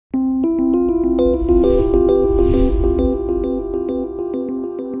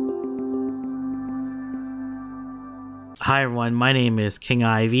Hi everyone, my name is King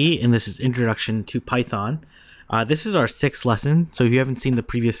Ivy and this is Introduction to Python. This is our 6th lesson, so if you haven't seen the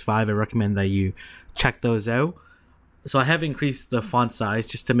previous 5, I recommend that you check those out. So I have increased the font size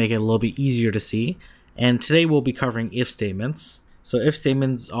just to make it a little bit easier to see, and today we'll be covering if statements. So if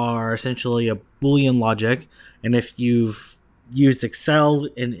statements are essentially a Boolean logic, and if you've used Excel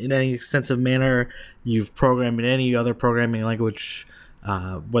in any extensive manner, you've programmed in any other programming language,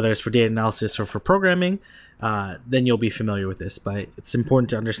 whether it's for data analysis or for programming, then you'll be familiar with this, but it's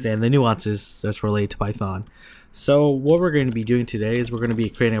important to understand the nuances that's related to Python. So what we're going to be doing today is we're going to be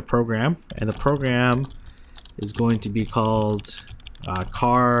creating a program, and the program is going to be called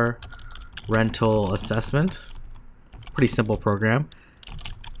Car Rental Assessment. Pretty simple program.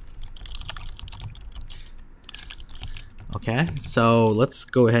 Okay, so let's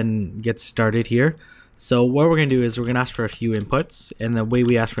go ahead and get started here. So what we're going to do is we're going to ask for a few inputs, and the way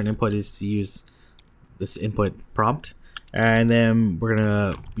we ask for an input is to use this input prompt, and then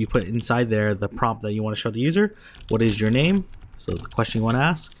you put inside there the prompt that you want to show the user. What is your name? So the question you want to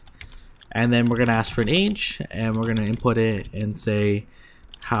ask, and then we're going to ask for an age, and we're going to input it and say,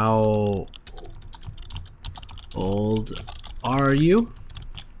 how old are you?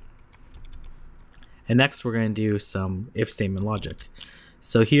 And next we're going to do some if statement logic.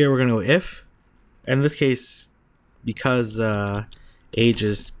 So here we're going to go if, and in this case, because age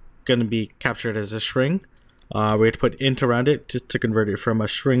is going to be captured as a string, we have to put int around it just to convert it from a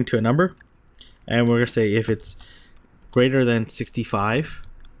string to a number, and we're going to say if it's greater than 65,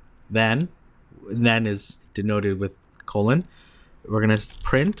 then is denoted with colon. We're going to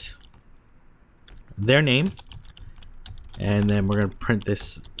print their name, and then we're going to print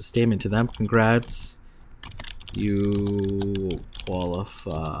this statement to them: congrats, you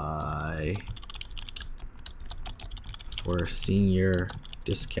qualify for senior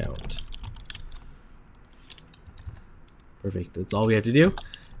discount. Perfect. That's all we have to do.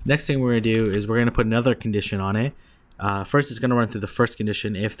 Next thing we're going to do is we're going to put another condition on it. First, it's going to run through the first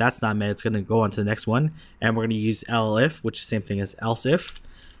condition. If that's not met, it's going to go on to the next one, and we're going to use elif, which is the same thing as else if.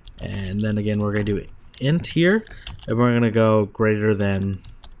 And then again, we're going to do int here, and we're going to go greater than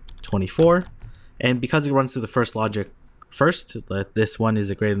 24. And because it runs through the first logic first, that this one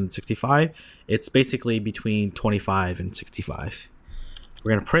is greater than 65, it's basically between 25 and 65.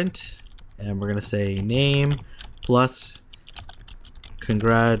 We're going to print, and we're going to say name plus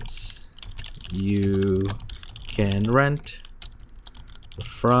congrats, you can rent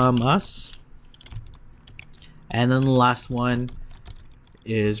from us. And then the last one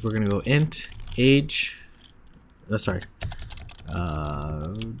is we're going to go int age. We're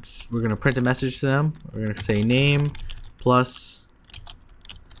going to print a message to them. We're going to say name plus,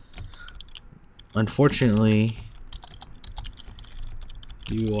 unfortunately,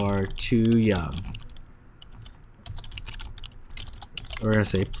 you are too young. We're going to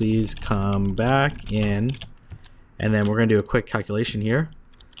say please come back in, and then we're going to do a quick calculation here,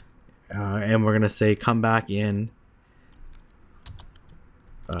 and we're going to say come back in.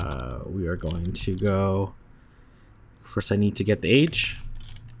 We are going to go, first I need to get the age,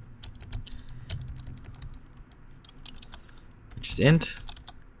 which is int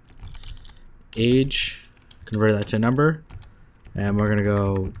age, convert that to a number, and we're going to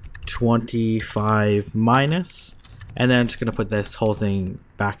go 25 minus, and then I'm just going to put this whole thing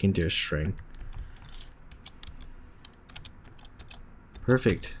back into a string.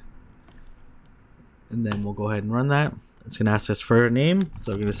 Perfect. And then we'll go ahead and run that. It's going to ask us for a name,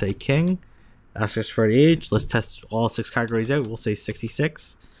 so we're going to say Kieng. Ask us for the age. Let's test all 6 categories out. We'll say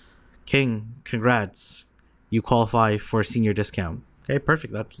 66. Kieng, congrats, you qualify for a senior discount. Okay,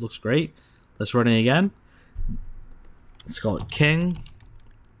 perfect. That looks great. Let's run it again. Let's call it Kieng,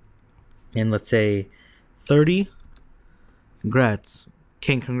 and let's say 30. Congrats,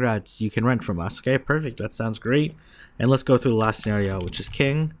 Kieng, congrats, you can rent from us. Okay, perfect. That sounds great. And let's go through the last scenario, which is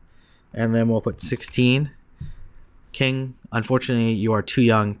Kieng, and then we'll put 16. Kieng, unfortunately, you are too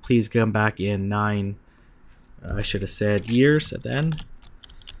young. Please come back in 9. I should have said years at the end.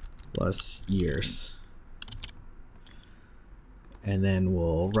 Plus years. And then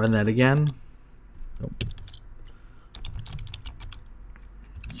we'll run that again. Nope.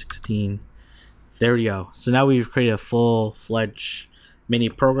 16. There we go. So now we've created a full-fledged mini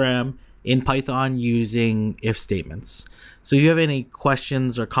program in Python using if statements. So if you have any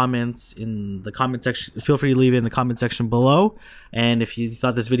questions or comments in the comment section, feel free to leave it in the comment section below. And if you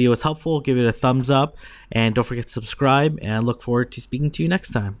thought this video was helpful, give it a thumbs up, and don't forget to subscribe, and I look forward to speaking to you next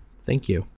time. Thank you.